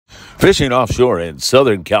Fishing offshore in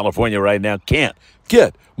Southern California right now can't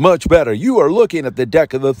get much better. You are looking at the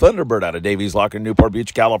deck of the Thunderbird out of Davies Lock in Newport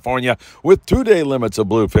Beach, California, with 2-day limits of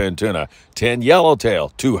bluefin tuna, 10 yellowtail,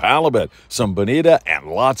 2 halibut, some bonita, and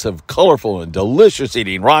lots of colorful and delicious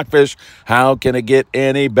eating rockfish. How can it get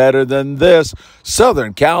any better than this?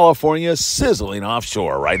 Southern California sizzling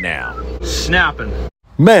offshore right now. Snapping.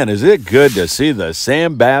 Man, is it good to see the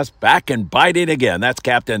sand bass back and biting again. That's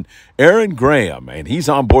Captain Aaron Graham, and he's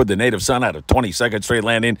on board the Native Son out of 22nd Street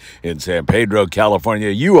Landing in San Pedro, California.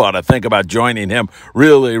 You ought to think about joining him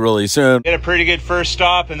really soon. We had a pretty good first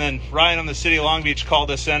stop, and then Ryan on the City of Long Beach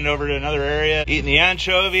called us send over to another area, eating the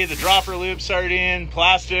anchovy, the dropper loop sardine,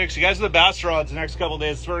 plastics. You guys are the bass rods the next couple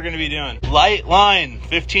days. That's what we're going to be doing. Light line,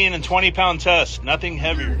 15 and 20 pound test, nothing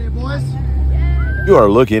heavier. Hey, boys. You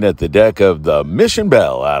are looking at the deck of the Mission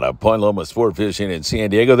Belle out of Point Loma Sport Fishing in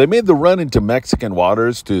San Diego. They made the run into Mexican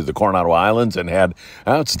waters to the Coronado Islands and had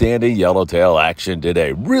outstanding yellowtail action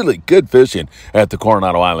today. Really good fishing at the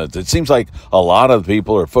Coronado Islands. It seems like a lot of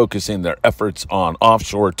people are focusing their efforts on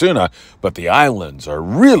offshore tuna, but the islands are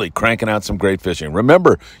really cranking out some great fishing.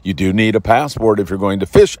 Remember, you do need a passport if you're going to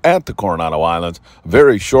fish at the Coronado Islands.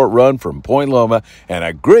 Very short run from Point Loma and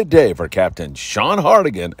a great day for Captain Sean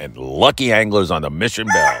Hardigan and lucky anglers on the Mission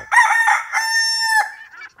Belle.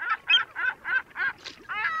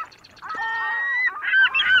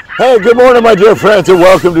 Hey, good morning, my dear friends, and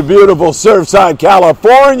welcome to beautiful Surfside,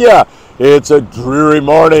 California. It's a dreary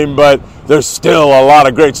morning, but there's still a lot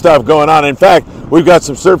of great stuff going on. In fact, we've got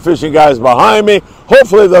some surf fishing guys behind me.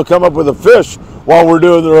 Hopefully they'll come up with a fish while we're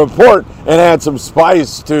doing the report and add some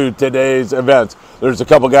spice to today's events. There's a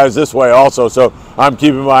couple guys this way also, so I'm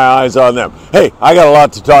keeping my eyes on them. Hey, I got a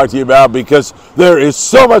lot to talk to you about because there is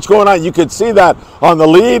so much going on. You could see that on the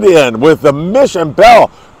lead-in with the Mission Belle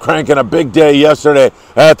cranking a big day yesterday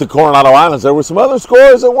at the Coronado Islands. There were some other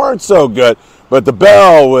scores that weren't so good, but the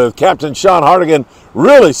Belle with Captain Sean Hardigan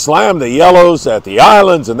really slammed the yellows at the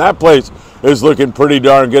islands, and that place is looking pretty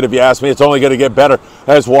darn good if you ask me. It's only going to get better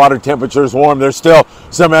as water temperatures warm. There's still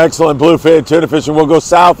some excellent bluefin tuna fishing. We'll go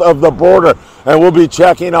south of the border, and we'll be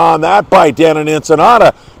checking on that bite down in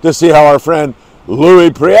Ensenada to see how our friend Louis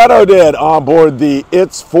Prieto did on board the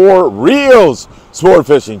It's For Reals sport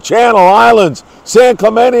fishing. Channel Islands, San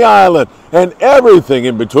Clemente Island, and everything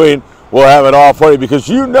in between. We'll have it all for you because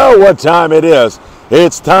you know what time it is.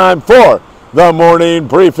 It's time for the morning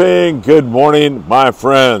briefing. Good morning, my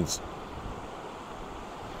friends.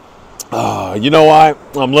 You know why?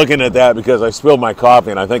 I'm looking at that because I spilled my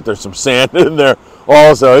coffee and I think there's some sand in there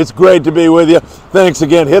also. It's great to be with you. Thanks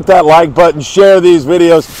again. Hit that like button. Share these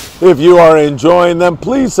videos if you are enjoying them.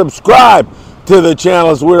 Please subscribe to the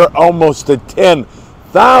channels. We're almost to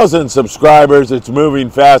 10,000 subscribers. It's moving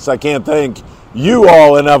fast. I can't thank you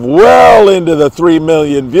all enough. Well into the 3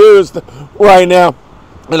 million views right now.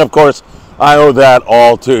 And of course, I owe that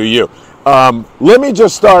all to you. Let me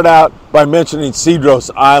just start out by mentioning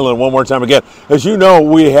Cedros Island one more time again. As you know,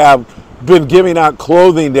 we have been giving out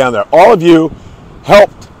clothing down there. All of you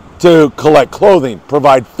helped to collect clothing,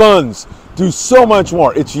 provide funds, do so much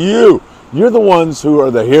more. It's you. You're the ones who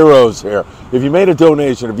are the heroes here. If you made a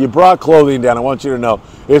donation, if you brought clothing down, I want you to know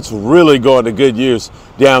it's really going to good use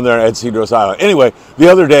down there at Cedros Island. Anyway, the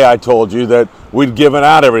other day I told you that we'd given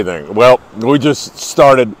out everything. Well, we just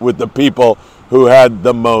started with the people who had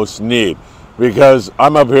the most need, because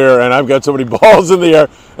I'm up here and I've got so many balls in the air,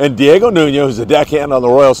 and Diego Nuno, who's a deckhand on the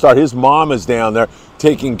Royal Star, his mom is down there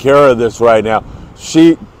taking care of this right now.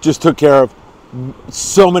 She just took care of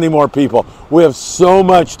so many more people. We have so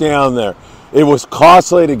much down there. It was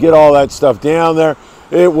costly to get all that stuff down there.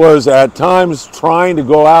 It was at times trying to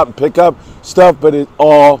go out and pick up stuff, but it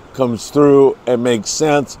all comes through and makes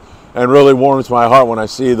sense and really warms my heart when I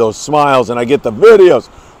see those smiles and I get the videos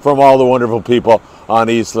from all the wonderful people on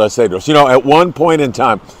Isla Cedros. You know, at one point in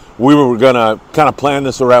time, we were going to kind of plan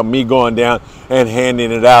this around me going down and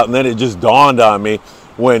handing it out, and then it just dawned on me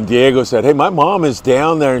when Diego said, hey, my mom is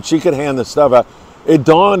down there and she could hand the stuff out. It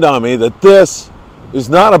dawned on me that this is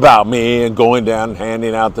not about me and going down and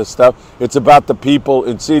handing out this stuff. It's about the people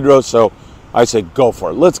in Cedros. So I said, go for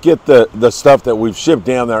it. Let's get the stuff that we've shipped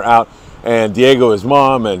down there out. And Diego, his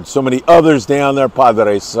mom, and so many others down there,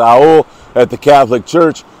 Padre Saul at the Catholic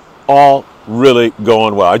Church, all really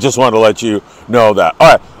going well. I just wanted to let you know that.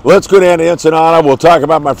 All right, let's go down to Ensenada. We'll talk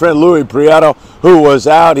about my friend Louis Prieto, who was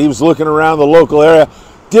out. He was looking around the local area.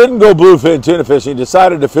 Didn't go bluefin tuna fishing.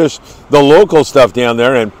 Decided to fish the local stuff down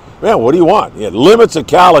there. And, man, what do you want? He had limits of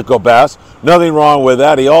calico bass. Nothing wrong with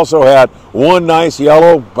that. He also had one nice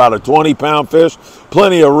yellow, about a 20-pound fish.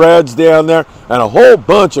 Plenty of reds down there. And a whole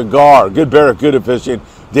bunch of gar. Good barracuda fishing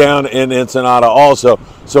down in Ensenada also.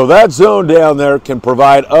 So that zone down there can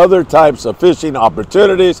provide other types of fishing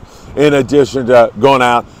opportunities in addition to going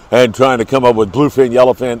out and trying to come up with bluefin,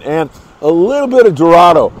 yellowfin, and a little bit of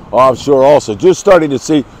Dorado offshore also. Just starting to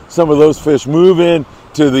see some of those fish move in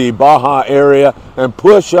to the Baja area and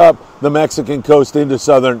push up the Mexican coast into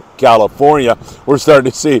Southern California. We're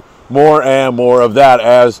starting to see more and more of that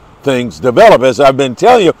as things develop. As I've been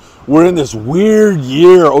telling you, we're in this weird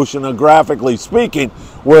year, oceanographically speaking,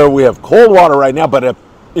 where we have cold water right now, but an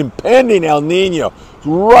impending El Nino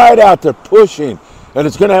right out there pushing, and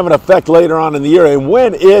it's going to have an effect later on in the year. And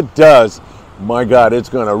when it does, my God, it's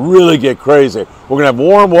going to really get crazy. We're going to have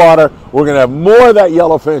warm water. We're going to have more of that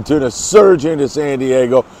yellowfin tuna surge into San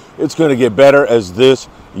Diego. It's going to get better as this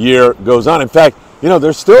year goes on. In fact, you know,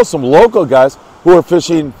 there's still some local guys who are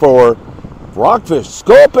fishing for rockfish,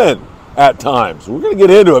 sculpin at times. We're going to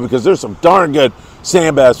get into it because there's some darn good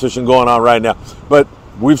sand bass fishing going on right now. But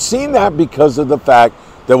we've seen that because of the fact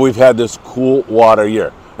that we've had this cool water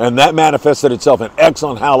year. And that manifested itself in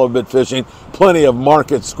excellent halibut fishing, plenty of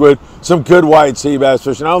market squid, some good white sea bass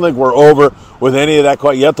fishing. I don't think we're over with any of that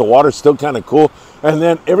quite yet. The water's still kind of cool. And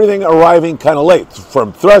then everything arriving kind of late,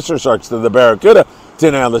 from thresher sharks to the barracuda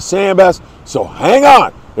to now the sand bass. So hang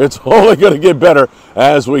on. It's only going to get better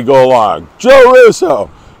as we go along. Joe Russo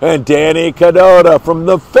and Danny Cadota from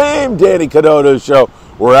the famed Danny Cadota Show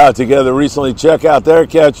were out together recently. Check out their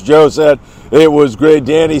catch. Joe said it was great.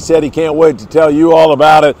 Danny said he can't wait to tell you all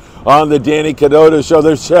about it on the Danny Cadota Show.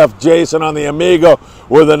 There's Chef Jason on the Amigo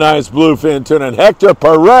with a nice bluefin tuna. And Hector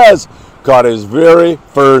Perez caught his very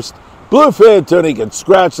first bluefin tuna. He can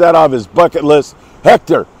scratch that off his bucket list.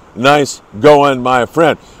 Hector, nice going, my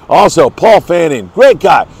friend. Also, Paul Fanning, great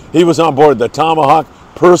guy. He was on board the Tomahawk,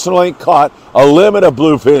 personally caught a limit of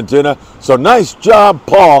bluefin tuna. So nice job,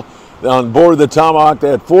 Paul, on board the Tomahawk. They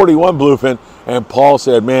had 41 bluefin, and Paul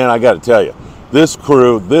said, man, I got to tell you, this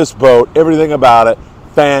crew, this boat, everything about it,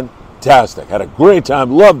 fantastic. Had a great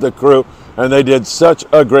time, loved the crew, and they did such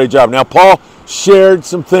a great job. Now, Paul shared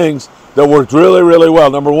some things that worked really, really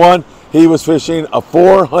well. Number one, he was fishing a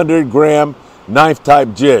 400-gram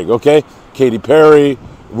knife-type jig, okay? Katy Perry,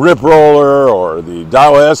 Rip Roller, or the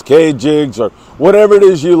Daiwa SK jigs, or whatever it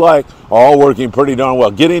is you like, all working pretty darn well.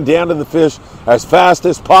 Getting down to the fish as fast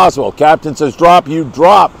as possible. Captain says drop, you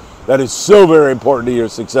drop. That is so very important to your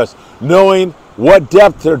success. Knowing what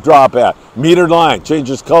depth to drop at. Metered line,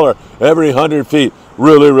 changes color every 100 feet.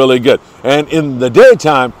 Really, really good. And in the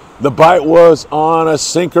daytime, the bite was on a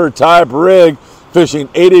sinker type rig, fishing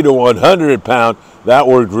 80 to 100 pound. That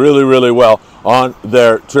worked really, really well on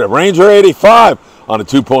their trip. Ranger 85 on a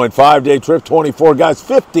 2.5 day trip, 24 guys,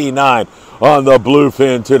 59 on the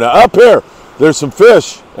bluefin tuna. Up here, there's some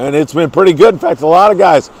fish, and it's been pretty good. In fact, a lot of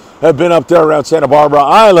guys have been up there around Santa Barbara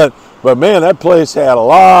Island, but man, that place had a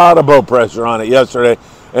lot of boat pressure on it yesterday,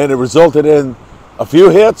 and it resulted in a few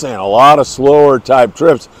hits and a lot of slower type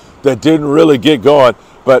trips that didn't really get going.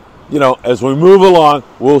 But, you know, as we move along,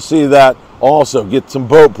 we'll see that also get some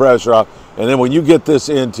boat pressure up. And then when you get this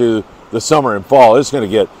into the summer and fall, it's going to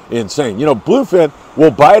get insane. You know, bluefin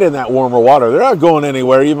will bite in that warmer water. They're not going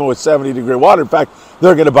anywhere even with 70-degree water. In fact,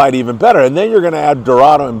 they're going to bite even better. And then you're going to add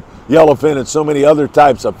Dorado and yellowfin and so many other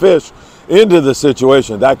types of fish into the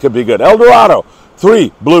situation. That could be good. El Dorado,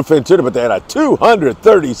 3 bluefin tuna, but they had a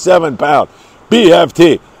 237-pound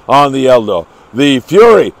BFT on the Eldo. The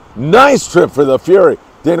Fury, nice trip for the Fury.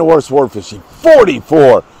 Dana War Sport Fishing,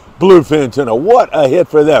 44 bluefin tuna. What a hit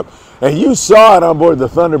for them. And you saw it on board the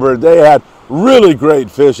Thunderbird. They had really great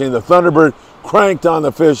fishing. The Thunderbird cranked on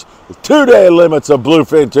the fish, 2-day limits of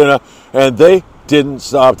bluefin tuna, and they didn't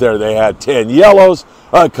stop there. They had 10 yellows,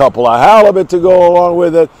 a couple of halibut to go along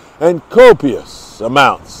with it, and copious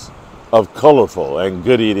amounts of colorful and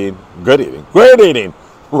great eating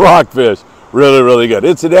rockfish. Really, really good.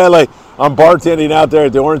 Incidentally, I'm bartending out there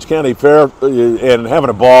at the Orange County Fair and having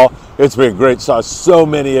a ball. It's been great. Saw so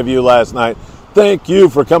many of you last night. Thank you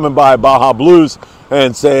for coming by Baja Blues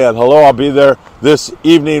and saying hello. I'll be there this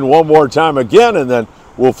evening one more time again, and then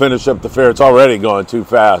we'll finish up the fair. It's already going too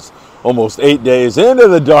fast. Almost 8 days into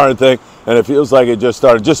the darn thing, and it feels like it just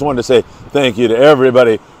started. Just wanted to say thank you to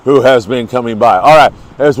everybody who has been coming by. All right,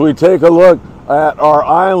 as we take a look at our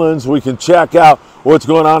islands, we can check out what's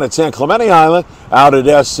going on at San Clemente Island. Out at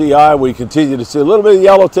SCI, we continue to see a little bit of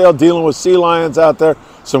yellowtail dealing with sea lions out there.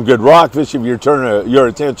 Some good rockfish if you're turning your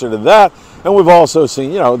attention to that. And we've also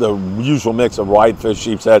seen, you know, the usual mix of whitefish,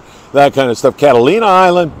 sheepshead, that kind of stuff. Catalina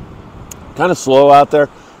Island, kind of slow out there.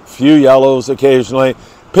 Few yellows occasionally.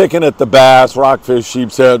 Picking at the bass, rockfish,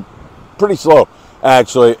 sheepshead, pretty slow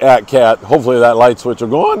actually at Cat. Hopefully that light switch will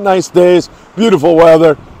go on. Nice days, beautiful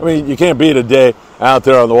weather. I mean, you can't beat a day out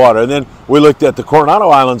there on the water. And then we looked at the Coronado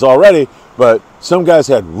Islands already, but some guys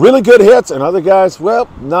had really good hits and other guys, well,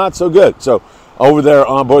 not so good. So over there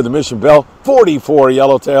on board the Mission Belle, 44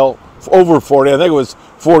 yellowtail, over 40, I think it was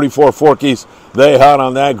 44 Forkies they had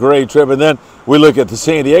on that great trip. And then we look at the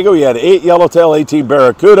San Diego, you had 8 yellowtail, 18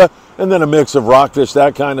 barracuda, and then a mix of rockfish,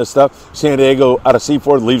 that kind of stuff. San Diego out of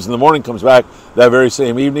Seaford leaves in the morning, comes back that very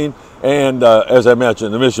same evening. And as I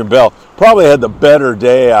mentioned, the Mission Belle probably had the better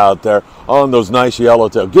day out there on those nice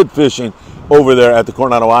yellowtail. Good fishing over there at the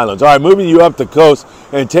Coronado Islands. All right, moving you up the coast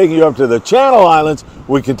and taking you up to the Channel Islands,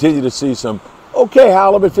 we continue to see some okay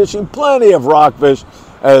halibut fishing, plenty of rockfish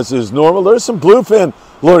as is normal. There's some bluefin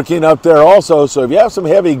lurking up there also, so if you have some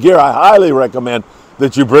heavy gear, I highly recommend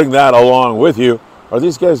that you bring that along with you. Are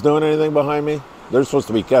these guys doing anything behind me? They're supposed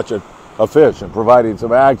to be catching a fish and providing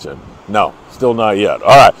some action. No, still not yet. All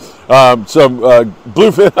right, some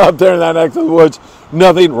bluefin up there in that neck of the woods.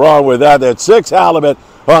 Nothing wrong with that. That's 6 halibut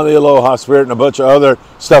on the Aloha Spirit and a bunch of other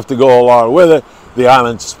stuff to go along with it. The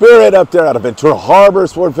Island Spirit up there out of Ventura Harbor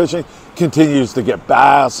sport fishing continues to get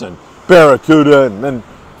bass and barracuda, and then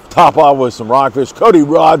top off with some rockfish. Cody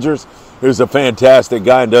Rogers is a fantastic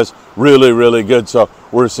guy and does really, really good, so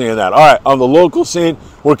we're seeing that. All right, on the local scene,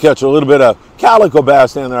 we're catching a little bit of calico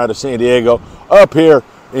bass down there out of San Diego. Up here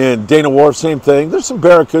in Dana Wharf, same thing. There's some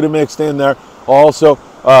barracuda mixed in there. Also,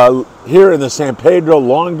 here in the San Pedro,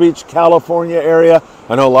 Long Beach, California area,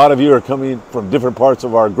 I know a lot of you are coming from different parts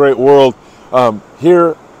of our great world.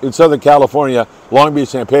 Here in Southern California, Long Beach,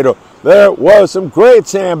 San Pedro, there was some great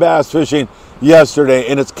sand bass fishing yesterday,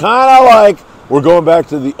 and it's kind of like we're going back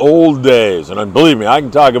to the old days. And believe me, I can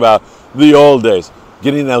talk about the old days.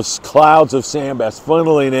 Getting those clouds of sand bass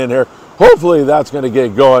funneling in here. Hopefully that's going to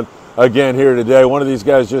get going again here today. One of these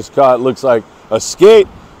guys just caught, looks like a skate.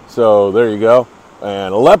 So there you go.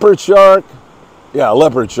 And a leopard shark. Yeah, a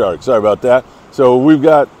leopard shark. Sorry about that. So we've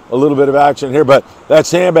got a little bit of action here, but that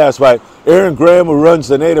sand bass bite, Aaron Graham, who runs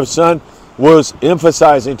the Native Sun, was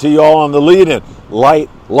emphasizing to you all on the lead-in, light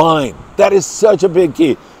line. That is such a big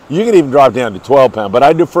key. You can even drop down to 12 pound, but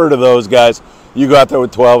I defer to those guys. You go out there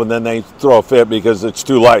with 12 and then they throw a fit because it's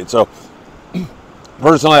too light. So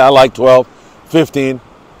personally, I like 12, 15.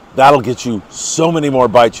 That'll get you so many more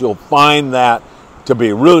bites. You'll find that to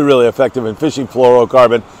be really, really effective in fishing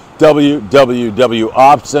fluorocarbon.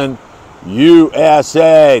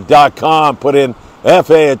 www.opsonusa.com. Put in FA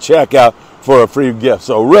at checkout for a free gift.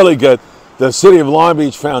 So really good. The city of Long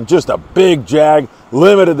Beach found just a big jag,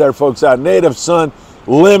 limited their folks out. Native Sun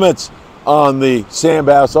limits on the sand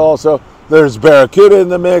bass also. There's barracuda in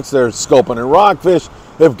the mix. There's sculpin and rockfish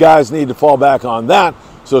if guys need to fall back on that.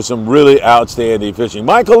 So some really outstanding fishing.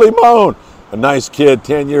 Michael Limon, a nice kid,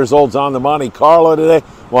 10 years old, is on the Monte Carlo today.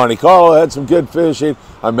 Monte Carlo had some good fishing.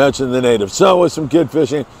 I mentioned the Native Sun with some good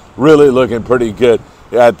fishing. Really looking pretty good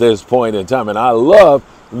at this point in time. And I love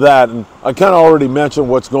that. And I kind of already mentioned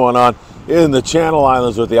what's going on in the Channel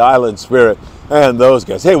Islands with the Island Spirit and those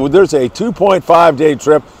guys. Hey, well, there's a 2.5-day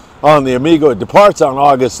trip on the Amigo. It departs on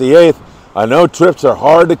August the 8th. I know trips are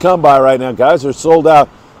hard to come by right now. Guys are sold out.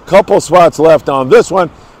 Couple spots left on this one.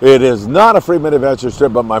 It is not a Freedman Adventures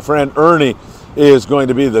trip, but my friend Ernie is going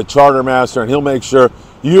to be the charter master, and he'll make sure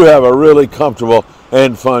you have a really comfortable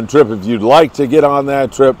and fun trip. If you'd like to get on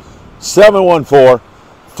that trip,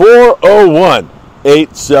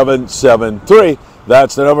 714-401-8773.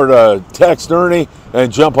 That's the number to text Ernie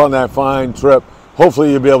and jump on that fine trip.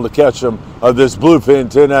 Hopefully you'll be able to catch some of this bluefin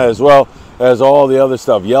tuna as well as all the other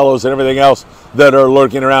stuff, yellows and everything else that are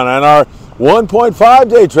lurking around. And our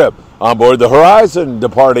 1.5-day trip on board the Horizon,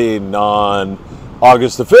 departing on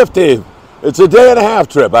August the 15th. It's a day-and-a-half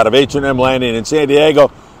trip out of H&M Landing in San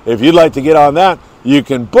Diego. If you'd like to get on that, you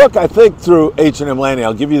can book, I think, through H&M Landing.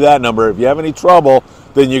 I'll give you that number. If you have any trouble,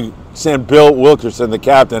 then you send Bill Wilkerson, the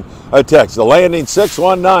captain, a text. The landing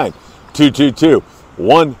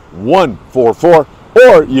 619-222-1144.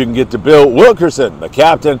 Or you can get to Bill Wilkerson, the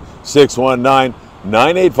captain,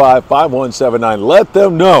 619-985-5179. Let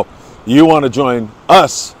them know you want to join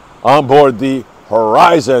us on board the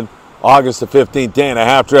Horizon August the 15th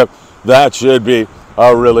day-and-a-half trip. That should be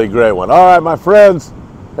a really great one. All right, my friends.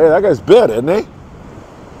 Hey, that guy's bit, isn't he?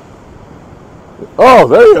 Oh,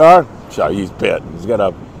 there you are. He's bit. He's got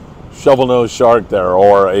a shovel-nosed shark there,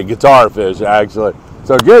 or a guitar fish, actually.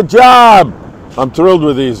 So good job. I'm thrilled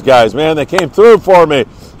with these guys, man. They came through for me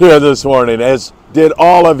here this morning, as did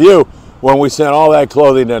all of you when we sent all that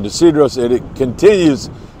clothing down to Cedros. It continues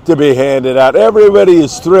to be handed out. Everybody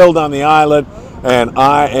is thrilled on the island, and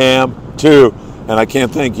I am too. And I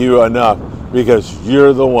can't thank you enough, because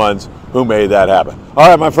you're the ones who made that happen. All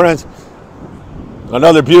right, my friends,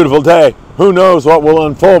 another beautiful day. Who knows what will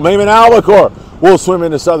unfold? Maybe an albacore we'll swim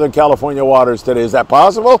into Southern California waters today. Is that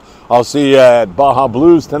possible? I'll see you at Baja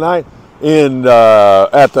Blues tonight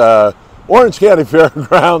at the Orange County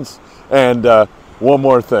Fairgrounds. And one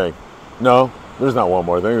more thing. No, there's not one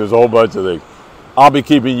more thing. There's a whole bunch of things. I'll be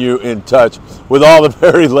keeping you in touch with all the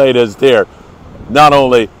very latest here, not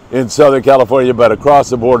only in Southern California, but across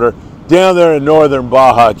the border, down there in northern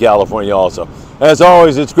Baja California also. As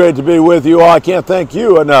always, it's great to be with you all. I can't thank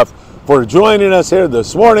you enough for joining us here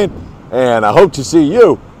this morning, and I hope to see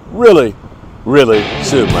you really, really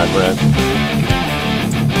soon, my friend.